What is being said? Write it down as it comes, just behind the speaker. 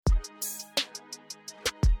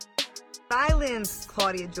Island's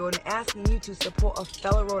Claudia Jordan asking you to support a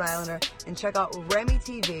fellow Rhode Islander and check out Remi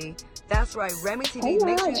TV. That's right, Remi TV. Hey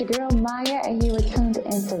y'all, it's your girl Maya, and you were tuned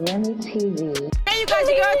into Remi TV. Hey you guys,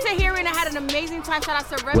 your girl Tahiri, and I had an amazing time. Shout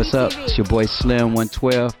out to Remi TV. What's up? It's your boy Slim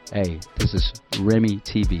 112. Hey, this is Remi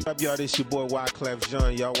TV. What's up, y'all? This your boy Wyclef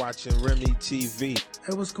Jean. Y'all watching Remi TV.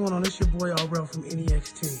 Hey, what's going on? This your boy RL from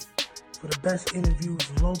NEXT. For the best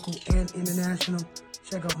interviews, local and international,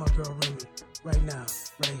 check out my girl Remi right now,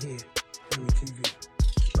 right here, Remi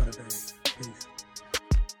TV. Brother, baby. Peace.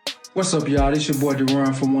 What's up, y'all? This your boy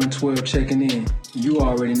Duran from 112 checking in. You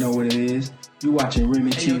already know what it is. You watching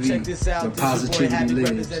Remi TV, yo, check this out. where This positivity your boy Happy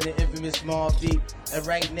lives. representing infamous Small Deep, and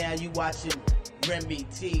right now you watching Remi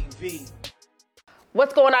TV.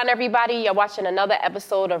 What's going on, everybody? You're watching another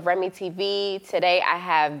episode of Remi TV. Today I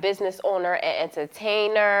have business owner and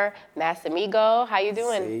entertainer Mass Amigo. How you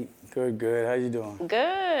doing? Hey, good. How you doing?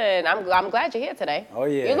 Good. I'm glad you're here today. Oh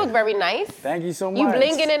yeah. You look very nice. Thank you so much. You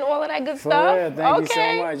blinging and all of that good For stuff. real, thank you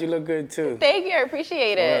so much. You look good too. Thank you. I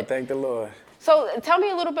appreciate it. Well, thank the Lord. So tell me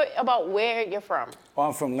a little bit about where you're from. Oh,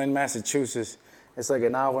 I'm from Lynn, Massachusetts. It's like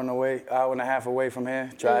an hour and a half away from here,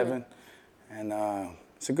 driving, and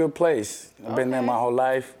it's a good place. I've been there my whole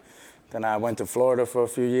life. Then I went to Florida for a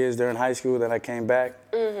few years during high school. Then I came back.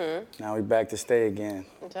 Now we back to stay again.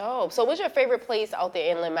 Dope. So what's your favorite place out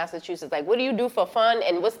there in Lynn, Massachusetts? Like, what do you do for fun,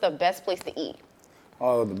 and what's the best place to eat?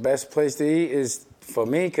 Oh, the best place to eat is, for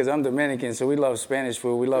me, because I'm Dominican, so we love Spanish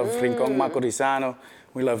food. We love rincón macorizano.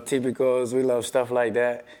 We love típicos. We love stuff like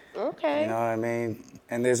that. Okay. You know what I mean?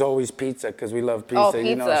 And there's always pizza, because we love pizza. Oh,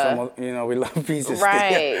 pizza. We love pizza.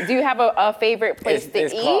 Right. Do you have a favorite place to eat?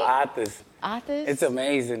 It's called Ates. Ates? It's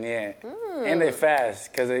amazing, yeah. And they're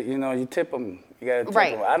fast, because, you tip them. You got to tip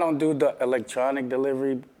them. I don't do the electronic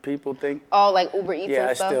delivery people thing. Oh, like Uber Eats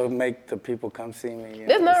and stuff? I still make the people come see me.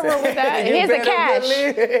 There's nothing wrong with that. Here's the cash.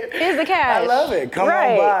 Here's the cash. I love it. Come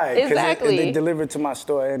on by. Exactly. They deliver to my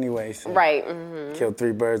store anyway. So right. Kill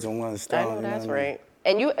 3 birds with 1 stone. I know that's right.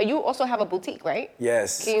 And you also have a boutique, right?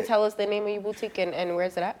 Yes. Can you tell us the name of your boutique and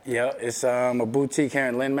where's it at? Yeah, it's a boutique here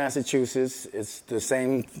in Lynn, Massachusetts. It's the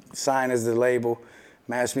same sign as the label,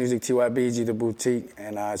 Mass Music TYBG, the boutique.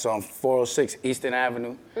 And it's on 406 Eastern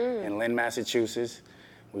Avenue in Lynn, Massachusetts.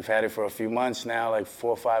 We've had it for a few months now, like 4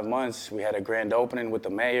 or 5 months. We had a grand opening with the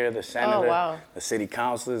mayor, the senator, the city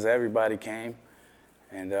councilors, everybody came.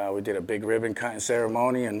 And we did a big ribbon cutting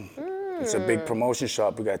ceremony, and it's a big promotion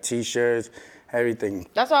shop. We got T-shirts, everything.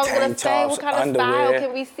 That's what I was going to say. What kind underwear. of style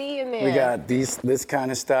can we see in there? We got this kind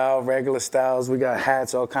of style, regular styles. We got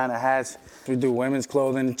hats, all kind of hats. We do women's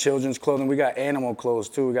clothing, children's clothing. We got animal clothes,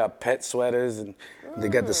 too. We got pet sweaters, and they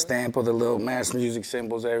got the stamp of the little Mass Music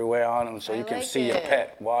symbols everywhere on them, so you can see your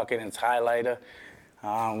pet walking. It's highlighter.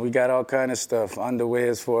 We got all kind of stuff.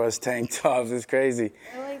 Underwears for us, tank tops. It's crazy.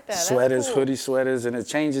 I like that. Sweaters, That's cool. hoodie sweaters, and it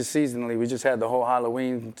changes seasonally. We just had the whole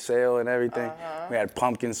Halloween sale and everything. We had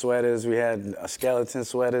pumpkin sweaters. We had skeleton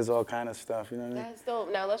sweaters, all kind of stuff. You know what I mean? That's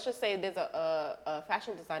dope. Now, let's just say there's a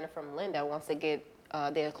fashion designer from Lynn that wants to get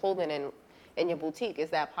their clothing in your boutique. Is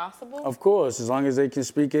that possible? Of course, as long as they can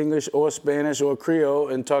speak English or Spanish or Creole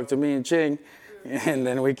and talk to me in Ching, and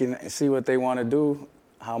then we can see what they want to do,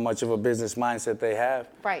 how much of a business mindset they have.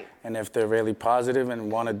 Right. And if they're really positive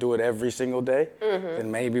and want to do it every single day,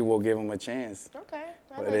 then maybe we'll give them a chance. Okay.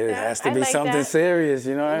 But it has to be something serious,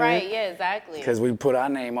 you know what I mean? Right, yeah, exactly. Because we put our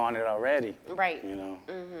name on it already. Right. You know.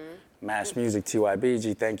 Mass Music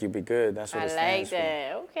TYBG, thank you, be good. That's what it stands for. I like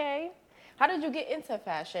that. Okay. How did you get into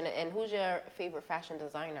fashion, and who's your favorite fashion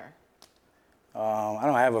designer? I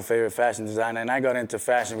don't have a favorite fashion designer, and I got into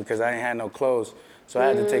fashion because I ain't had no clothes. So I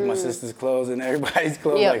had to take my sister's clothes and everybody's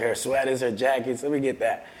clothes, like her sweaters, her jackets. Let me get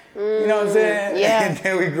that. You know what I'm saying? Yeah. And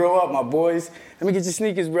then we grow up, my boys. Let me get your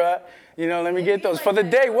sneakers, bro. You know, let me get those for the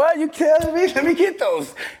day. What? You killing me? Let me get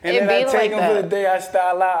those. And then I take them for the day. I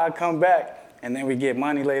style out. I come back. And then we get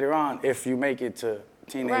money later on if you make it to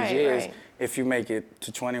teenage years. Right. If you make it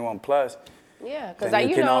to 21 plus. Yeah, because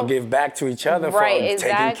you can all give back to each other for taking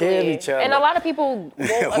care of each other. And a lot of people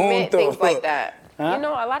won't admit things like that. Huh? You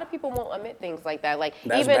know, a lot of people won't admit things like that. Like,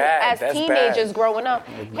 as teenagers growing up,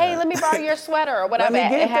 hey, let me borrow your sweater or whatever.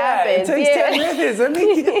 Let me get that. It takes 10 minutes. Let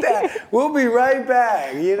me get that. We'll be right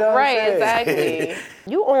back. You know what I'm saying?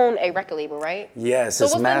 Exactly. You own a record label, right? Yes, so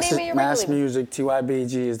it's what's the name of your Mass record label? Music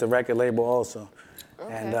TYBG is the record label also.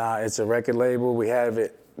 Okay. And it's a record label. We have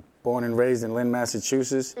it born and raised in Lynn,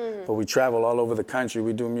 Massachusetts, but we travel all over the country.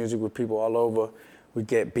 We do music with people all over. We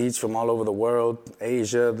get beats from all over the world,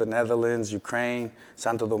 Asia, the Netherlands, Ukraine,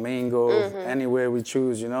 Santo Domingo, anywhere we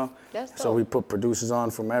choose, you know? That's dope. So we put producers on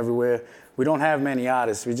from everywhere. We don't have many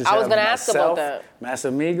artists. We just I was have gonna ask about myself, that. Mass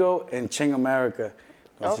Amigo, and Ching America.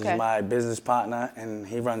 which is my business partner, and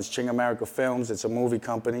he runs Ching America Films. It's a movie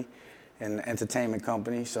company and entertainment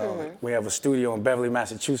company. So we have a studio in Beverly,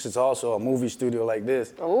 Massachusetts, also a movie studio like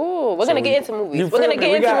this. Ooh, we're gonna get into movies. We're gonna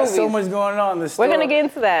get into movies. We got so much going on in this store. We're gonna get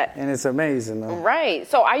into that. And it's amazing, though. Right.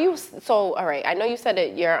 So all right, I know you said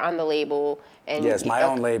that you're on the label. And yes, my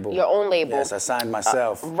own label. Your own label. Yes, I signed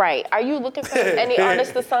myself. Right. Are you looking for any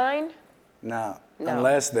artists to sign? No.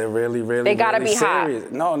 Unless they're really, really, they gotta really be serious.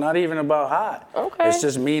 hot. No, not even about hot. Okay. It's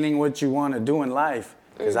just meaning what you want to do in life.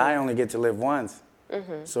 Because I only get to live once.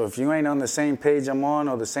 So if you ain't on the same page I'm on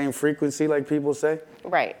or the same frequency, like people say,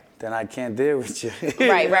 right, then I can't deal with you.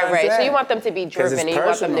 Right. So you want them to be driven and you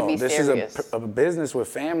want them to be serious. This is a business with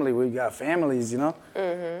family. We got families, you know.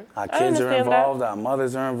 Our kids are involved. Our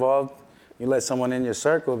mothers are involved. You let someone in your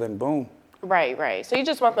circle, then boom. Right. So you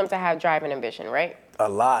just want them to have drive and ambition, right? A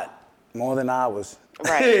lot. More than ours.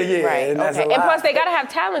 Right. And that's a lot. And plus, they gotta have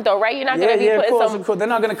talent, though, right? You're not gonna be putting of course. They're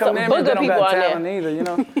not gonna come in if they don't got talent either. You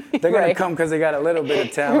know, they're gonna come because they got a little bit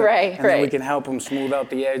of talent, and then we can help them smooth out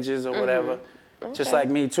the edges or whatever. Just like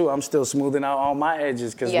me too, I'm still smoothing out all my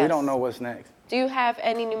edges because we don't know what's next. Do you have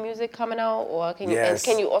any new music coming out, or can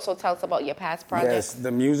you also tell us about your past projects? Yes,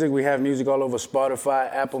 the music. We have music all over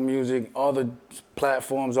Spotify, Apple Music, all the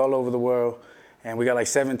platforms all over the world, and we got like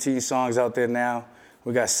 17 songs out there now.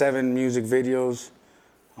 We got 7 music videos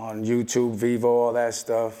on YouTube, Vivo, all that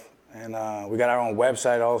stuff. And we got our own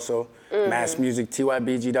website also,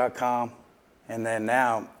 massmusictybg.com. And then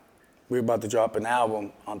now we're about to drop an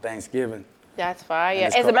album on Thanksgiving. That's fire.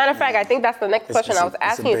 As a matter of fact, I think that's the next question I was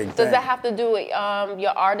asking you. Does that have to do with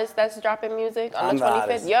your artist that's dropping music on the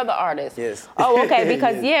 25th? You're the artist. Yes. Oh, okay.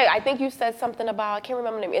 Because I think you said something about, I can't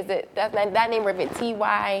remember the name. Is it that name? Remi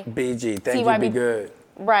T.Y. BG. Thank you. Be good.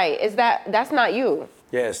 Right. That's not you?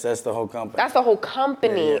 Yes, that's the whole company. That's the whole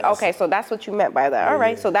company. Yeah, okay, so that's what you meant by that. All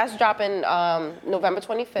right, so that's dropping November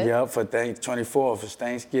 25th. Yep, for 24th is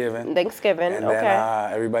Thanksgiving. And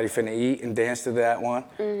then everybody finna eat and dance to that one.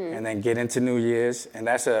 And then get into New Year's. And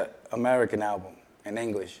that's an American album in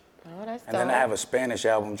English. Oh, that's dope. And then I have a Spanish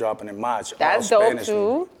album dropping in March. That's dope,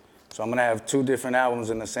 too. So I'm gonna have 2 different albums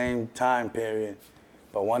in the same time period.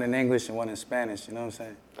 But one in English and one in Spanish, you know what I'm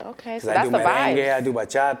saying? Okay, so that's the vibe. I do merengue, I do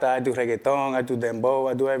bachata, I do reggaeton, I do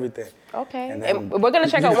dembow, I do everything. Okay, and we're going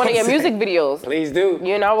to check out one of your music videos. Please do.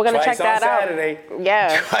 You know, we're going to check that out. Saturday.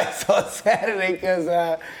 Yeah. Twice on Saturday, because...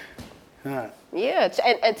 Yeah,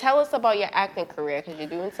 and tell us about your acting career, because you're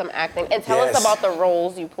doing some acting. And tell us about the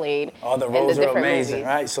roles you played. Oh, the roles are amazing,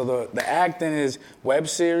 right? So the acting is web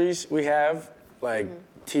series we have, like...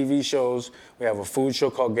 TV shows. We have a food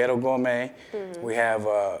show called Ghetto Gourmet. We have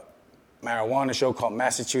a marijuana show called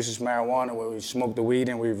Massachusetts Marijuana, where we smoke the weed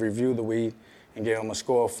and we review the weed and give them a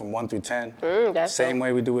score from 1 through 10. Same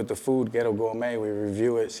way we do with the food, Ghetto Gourmet. We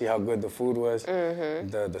review it, see how good the food was,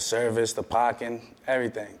 the service, the parking,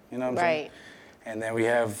 everything. You know what I'm saying? And then we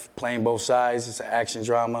have Playing Both Sides. It's an action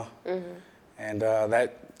drama. And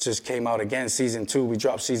that just came out again, season 2. We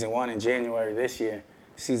dropped season 1 in January this year.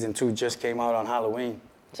 Season 2 just came out on Halloween.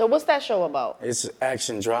 So what's that show about? It's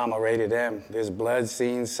action drama, rated M. There's blood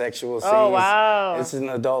scenes, sexual scenes. Oh, wow. It's an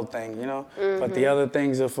adult thing, you know? But the other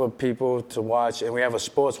things are for people to watch. And we have a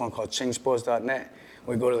sports one called chingsports.net.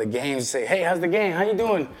 We go to the games and say, hey, how's the game? How you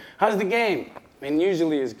doing? How's the game? And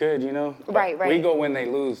usually it's good, you know? Right. We go when they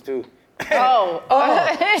lose, too. Oh.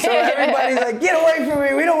 So everybody's like, get away from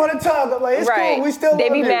me. We don't want to talk. I'm like, it's cool. We still They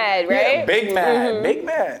love be you. mad, right? Yeah, big mad. Big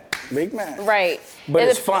mad. Big mad. Right. But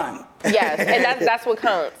it's fun. Yes, and that's what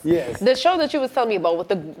counts. Yes. The show that you was telling me about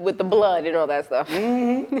with the blood and all that stuff,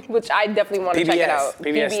 which I definitely want to check it out.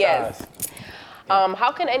 PBS Stars.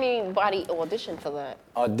 How can anybody audition for that?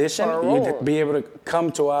 Audition? You'd be able to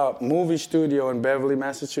come to our movie studio in Beverly,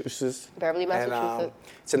 Massachusetts. Beverly, Massachusetts. And,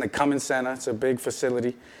 it's in the Cummins Center. It's a big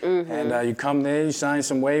facility. And you come there, you sign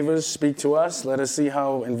some waivers, speak to us, let us see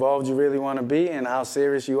how involved you really want to be and how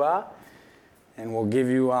serious you are. And we'll give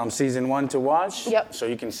you season 1 to watch, so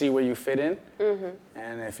you can see where you fit in.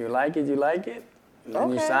 And if you like it, you like it. And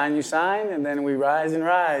then you sign, and then we rise and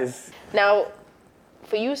rise. Now,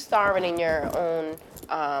 for you starring in your own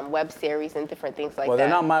web series and different things like that. Well, they're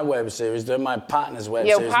not my web series. They're my partner's web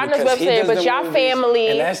your series. Your partner's web series, but y'all family.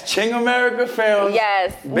 And that's Ching America Films.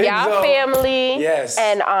 Yes, y'all family. Yes.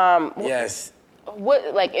 And yes.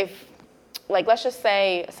 What, let's just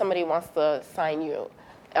say somebody wants to sign you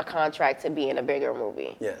a contract to be in a bigger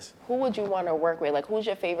movie. Yes. Who would you want to work with? Like, who's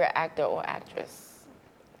your favorite actor or actress?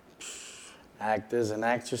 Actors and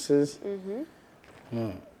actresses?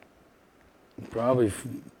 Probably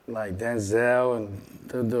like Denzel and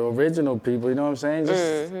the original people, you know what I'm saying?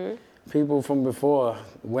 Just people from before.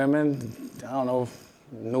 Women, I don't know,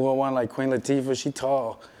 newer one like Queen Latifah. She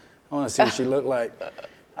tall. I want to see what she look like.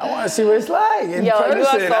 I want to see what it's like in person. You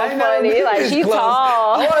are so funny. Like, she's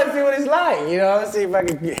tall. I want to see what it's like. You know, see if I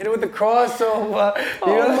can hit it with the crossover.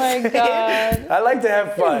 You know my God. I like to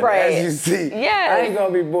have fun, right. as you see. Yeah. I ain't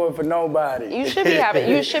gonna be bored for nobody. You should be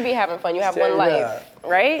having fun. You have one life,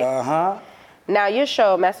 right? Now your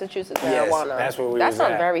show, Massachusetts Marijuana. Yes, that's where we That was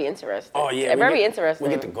sounds at. very interesting. Oh yeah, very interesting.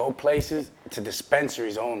 We get to go places, to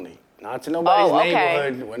dispensaries only. Not to nobody's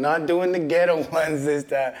neighborhood. We're not doing the ghetto ones this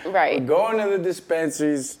time. Right. We're going to the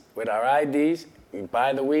dispensaries with our IDs. We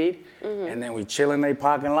buy the weed, and then we chill in their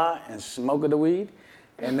parking lot and smoke the weed.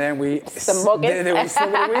 And then we smoke the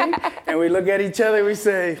weed, and we look at each other and we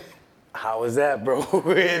say, "How was that, bro?"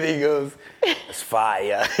 And he goes, "It's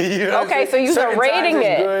fire." You know okay, so you are rating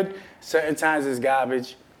it. Good. Certain times it's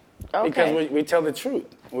garbage. Okay. Because we tell the truth.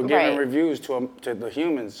 We're giving reviews to the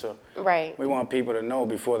humans, so we want people to know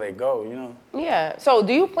before they go, you know? Yeah. So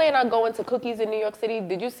do you plan on going to Cookies in New York City?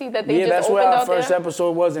 Did you see that they just that's opened where our out first there?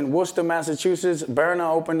 episode was, in Worcester, Massachusetts. Burner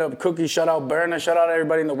opened up Cookies. Shout out Burner. Shout out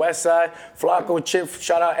everybody in the West Side. Flacco, Chip.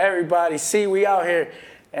 Shout out everybody. See, we out here.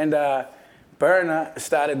 And Burner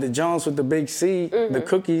started the Jones with the big C, the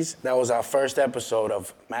Cookies. That was our first episode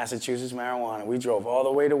of Massachusetts Marijuana. We drove all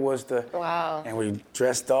the way to Worcester. Wow. And we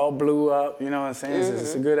dressed all blue up. You know what I'm saying?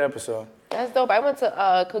 It's a good episode. That's dope. I went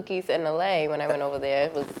to Cookies in LA when I went over there.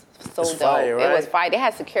 It was so dope. Fire, right? It was fire. They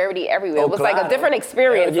had security everywhere. It was like a different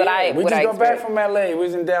experience that I We just got back from LA. We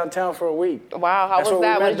was in downtown for a week. Wow, how was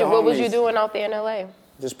that? What was you doing out there in LA?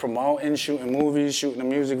 Just promoting, shooting movies, shooting a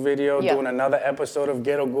music video, doing another episode of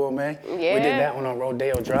Ghetto Gourmet. Yeah. We did that one on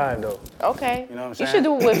Rodeo Drive, though. Okay. You know what I'm saying? You should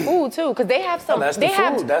do it with food, too, because they have some... That's the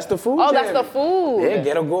food. That's the food. Oh, that's the food. Yeah,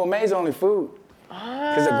 Ghetto Gourmet is only food.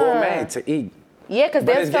 Because a gourmet to eat. Yeah, because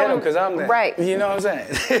there's ghetto because I'm there. Right. You know what I'm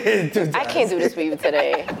saying? I can't do this for you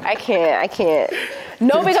today. I can't.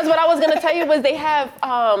 No, because what I was going to tell you was they have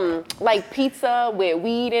like pizza with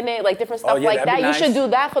weed in it, like different stuff like that. Nice. You should do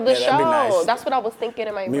that for the show. Nice. That's what I was thinking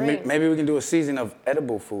in my brain. Maybe we can do a season of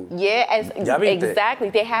edible food. Yeah, exactly.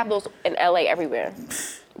 They have those in LA everywhere.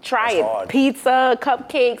 Try it. Hard. Pizza,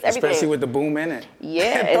 cupcakes, everything. Especially with the boom in it.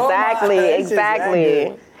 Yeah,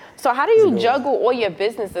 exactly. So how do you juggle all your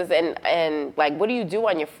businesses and like what do you do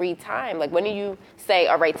on your free time? Like when do you say,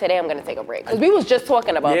 all right, today I'm gonna take a break? Because we was just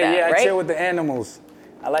talking about that, right? Yeah, I chill with the animals.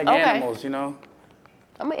 I like animals, you know.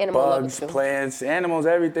 I'm an animal Bugs, lover too. Plants, animals,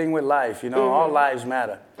 everything with life, you know. All lives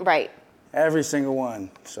matter. Right. Every single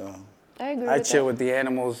one. So I agree I with chill that. with the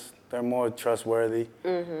animals. They're more trustworthy.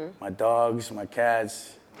 My dogs, my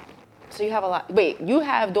cats. So you have a lot. Wait, you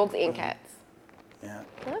have dogs and cats? Yeah.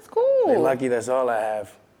 That's cool. They're lucky that's all I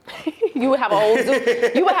have. You would have a whole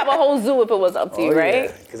zoo. You would have a whole zoo if it was up to you,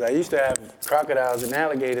 right? Because I used to have crocodiles and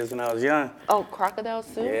alligators when I was young. Oh, crocodiles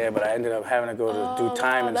too? Yeah, but I ended up having to go to do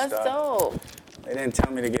time and that's stuff. That's dope. They didn't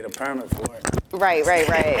tell me to get a permit for it.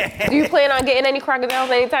 Right. Do you plan on getting any crocodiles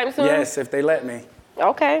anytime soon? Yes, if they let me.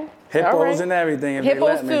 Okay. Hippos and everything, if Hippos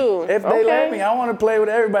they let me. too. If they let me, I want to play with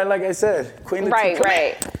everybody, like I said. Queen Latifah.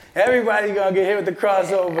 Right. Everybody's going to get hit with the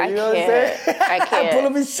crossover, you know what I'm saying? I can't. Pull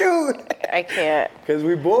up and shoot. I can't. Because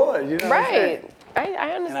we bored, you know what I'm saying? I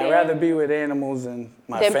understand. And I'd rather be with animals than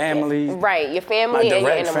my family. Right, your family my and your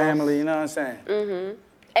direct animals. family, you know what I'm saying? Mm-hmm.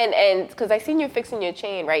 And because I seen you fixing your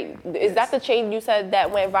chain, right? Is that the chain you said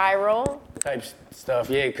that went viral? Type stuff,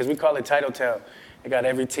 yeah, because we call it Title Town. It got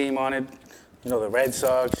every team on it. You know, the Red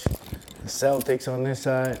Sox, the Celtics on this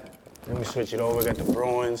side. Then we switch it over, got the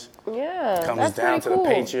Bruins. Yeah, Comes that's down to cool. the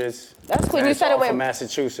Patriots. That's cool. And You it's said it all went from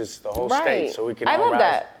Massachusetts, the whole right. state, so we can I all love rise.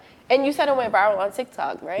 that. And you said it went viral on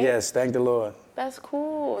TikTok, right? Yes, thank the Lord. That's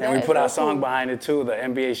cool. And we put our song behind it too, the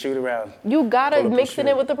NBA shoot around. You gotta mix it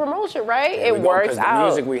in with the promotion, right? Yeah, it works out. The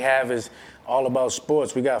music we have is all about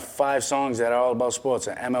sports. We got 5 songs that are all about sports: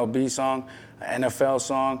 an MLB song, an NFL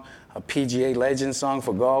song, a PGA Legends song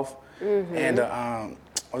for golf, and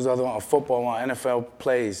what's the other one? A football one, NFL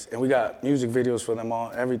plays. And we got music videos for them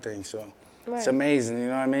all, everything. So it's amazing, you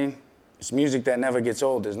know what I mean? It's music that never gets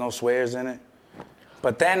old. There's no swears in it.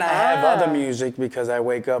 But then I have other music because I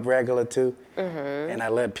wake up regular too, and I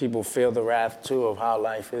let people feel the wrath too of how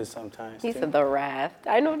life is sometimes. He said the wrath.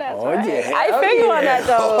 I know that's right. Yeah. I feel you on that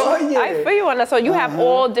though. Oh, yeah. I feel you on that. So you have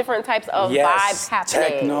all different types of vibes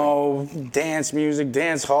happening. Techno, dance music,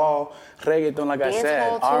 dance hall, reggaeton, like I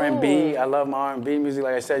said, R&B. I love my R&B music.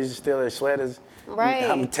 Like I said, I used to steal their shredders. Right.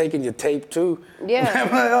 I'm taking your tape too.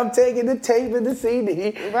 Yeah. I'm taking the tape and the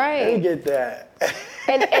CD. Right. You get that.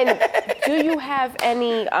 And do you have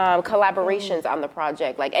any collaborations on the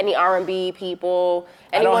project? Like any R&B people?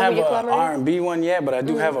 I don't have an R&B one yet, but I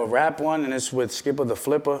do have a rap one, and it's with Skipper the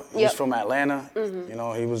Flipper. He's from Atlanta. You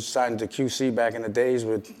know, he was signed to QC back in the days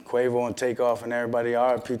with Quavo and Takeoff and everybody,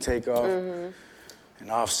 R.I.P. Takeoff and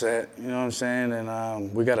Offset, you know what I'm saying?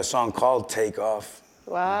 And we got a song called Takeoff.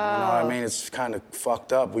 Wow. You know what I mean? It's kind of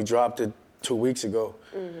fucked up. We dropped it 2 weeks ago.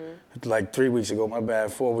 Like 3 weeks ago, my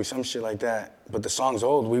bad, 4 weeks, some shit like that. But the song's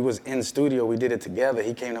old. We was in studio, we did it together.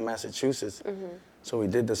 He came to Massachusetts. So we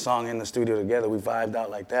did the song in the studio together. We vibed out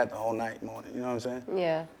like that the whole night morning, you know what I'm saying?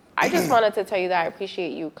 Yeah. I just wanted to tell you that I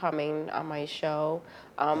appreciate you coming on my show.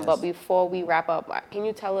 But before we wrap up, can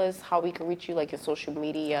you tell us how we can reach you, like your social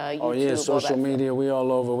media, YouTube? Oh yeah, social media, we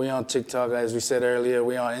all over. We on TikTok, as we said earlier.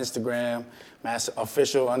 We on Instagram, Mass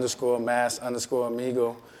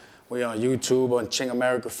Amigo. We on YouTube, on Ching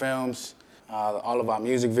America Films. All of our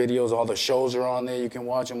music videos, all the shows are on there. You can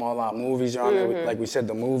watch them. All our movies are on there. Like we said,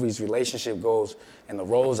 the movies, relationship goals, and the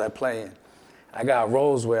roles I play in. I got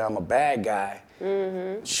roles where I'm a bad guy,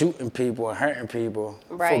 shooting people and hurting people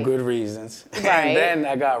for good reasons. And then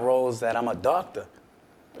I got roles that I'm a doctor.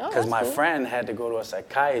 Because my friend had to go to a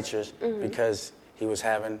psychiatrist because he was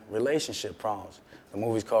having relationship problems. The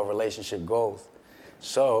movie's called Relationship Goals.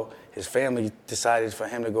 So his family decided for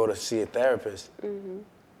him to go to see a therapist.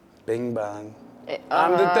 Bing bang.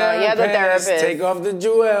 I'm the therapist. Yeah, the therapist. Take off the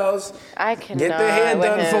jewels. I cannot. Get the hair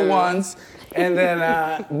done for once. And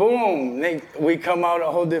then, boom, we come out a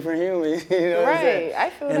whole different human. You know what I'm saying? I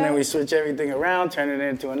feel that. And then we switch everything around, turn it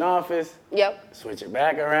into an office. Yep. Switch it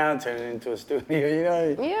back around, turn it into a studio, you know what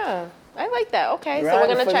I mean? Yeah, I like that. Okay, so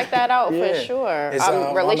we're going to check that out for sure. It's,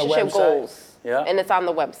 Relationship Goals. Yeah. And it's on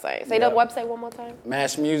the website. Say the website one more time.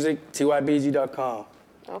 MassMusic.tybg.com.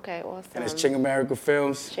 Okay, awesome. And it's Ching America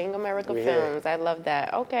Films. Ching America Films. I love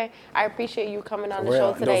that. Okay. I appreciate you coming on the For show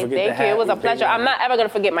real. today. Don't forget Thank the you. It hat. was a pleasure. I'm not ever going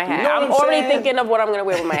to forget my hat. You know what I'm I'm already saying? thinking of what I'm going to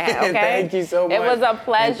wear with my hat, okay? Thank you so much. It was a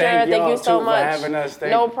pleasure. And thank you so too much. For having us.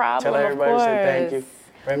 No problem, Tell everybody of course. say thank you.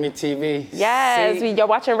 Remi TV. Yes, you're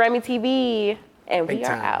watching Remi TV, and we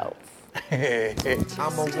are out.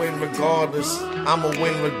 I'ma win regardless. I'ma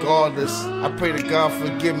win regardless. I pray to God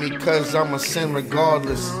forgive me cause I'ma sin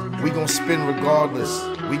regardless. We gon' spin regardless.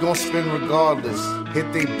 We gon' spin regardless.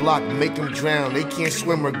 Hit they block, make them drown. They can't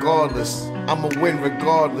swim regardless. I'ma win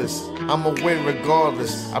regardless. I'ma win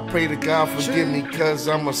regardless. I pray to God forgive me cause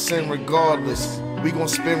I'ma sin regardless. We gon'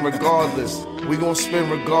 spin regardless. We gon' spin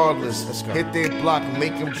regardless. Hit their block,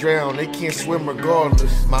 make them drown. They can't swim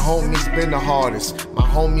regardless. My homie's been the hardest. My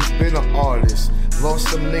homie's been an artist. Lost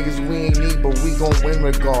some niggas we ain't need, but we gon' win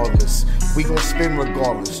regardless. We gon' spin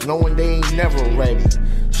regardless, knowing they ain't never ready.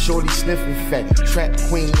 Shorty sniffing Fetty, trap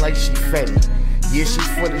queen like she Fetty. Yeah, she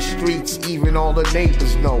for the streets, even all the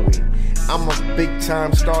neighbors know it. I'm a big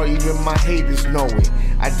time star, even my haters know it.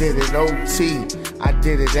 I did it OT, I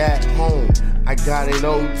did it at home. I got it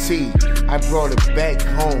OT, I brought it back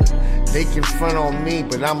home. They can front on me,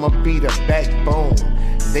 but I'ma be the backbone.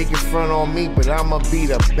 They can front on me, but I'ma be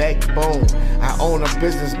the backbone. I own a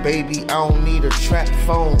business, baby, I don't need a trap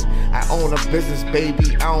phone. I own a business,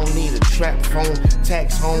 baby, I don't need a trap phone.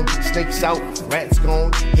 Tax home, snakes out, rats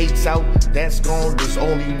gone, hates out, that's gone. There's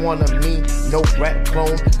only one of me, no rap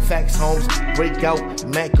clone. Facts homes, break out,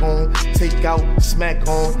 Mac on, take out, smack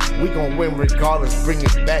on. We gon' win regardless, bring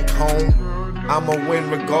it back home. I'ma win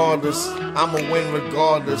regardless, I'ma win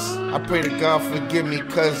regardless. I pray to God forgive me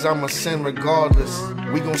cause I'ma sin regardless.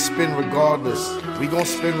 We gon' spin regardless, we gon'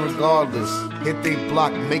 spin regardless. Hit they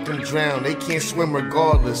block, make them drown, they can't swim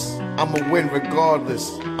regardless. I'ma win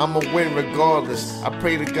regardless, I'ma win regardless. I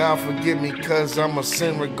pray to God forgive me cause I'ma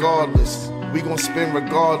sin regardless. We gon' spin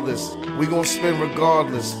regardless, we gon' spin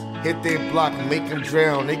regardless. Hit their block, make them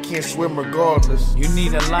drown, they can't swim regardless. You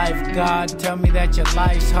need a lifeguard, tell me that your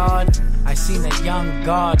life's hard. I seen a young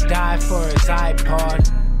god die for his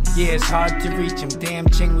iPod. Yeah, it's hard to reach him, damn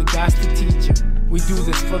Ching, we got to teach him. We do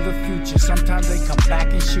this for the future, sometimes they come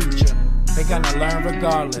back and shoot you. They gonna learn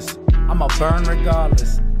regardless, I'ma burn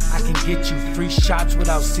regardless. I can get you free shots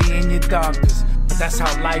without seeing your doctors. But that's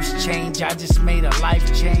how life's change, I just made a life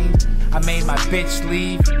change. I made my bitch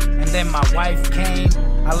leave, and then my wife came.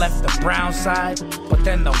 I left the brown side, but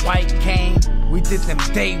then the white came. We did them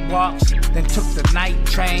day walks, then took the night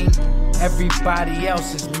train. Everybody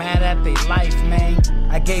else is mad at their life, man.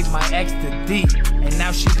 I gave my ex the D, and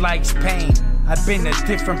now she likes pain. I've been to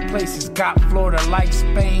different places, got Florida like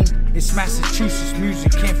Spain. It's Massachusetts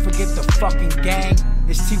music, can't forget the fucking gang.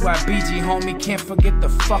 It's TYBG, homie, can't forget the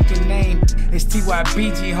fucking name. It's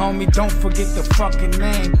TYBG, homie, don't forget the fucking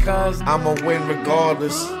name, cuz I'ma win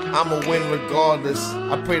regardless, I'ma win regardless.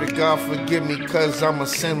 I pray to God forgive me, cause I'ma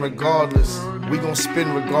sin regardless. We gon'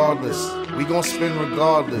 spin regardless, we gon' spin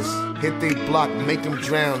regardless. Hit they block, make them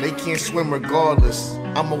drown, they can't swim regardless.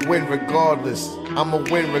 I'ma win regardless, I'ma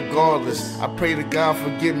win regardless. I pray to God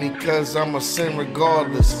forgive me, cause I'ma sin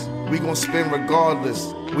regardless. We gon' spin regardless,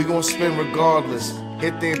 we gon' spin regardless.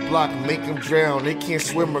 Hit they block, make them drown, they can't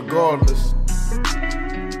swim regardless.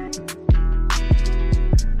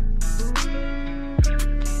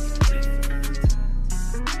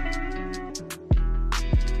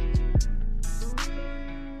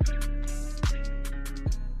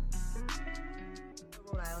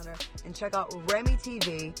 And check out Remi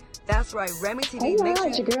TV. That's right, Remi TV. Hey y'all,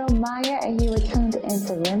 it's your girl Maya, and you were tuned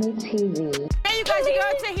into Remi TV. Hey, you guys, your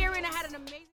girl Tahiri, and I had an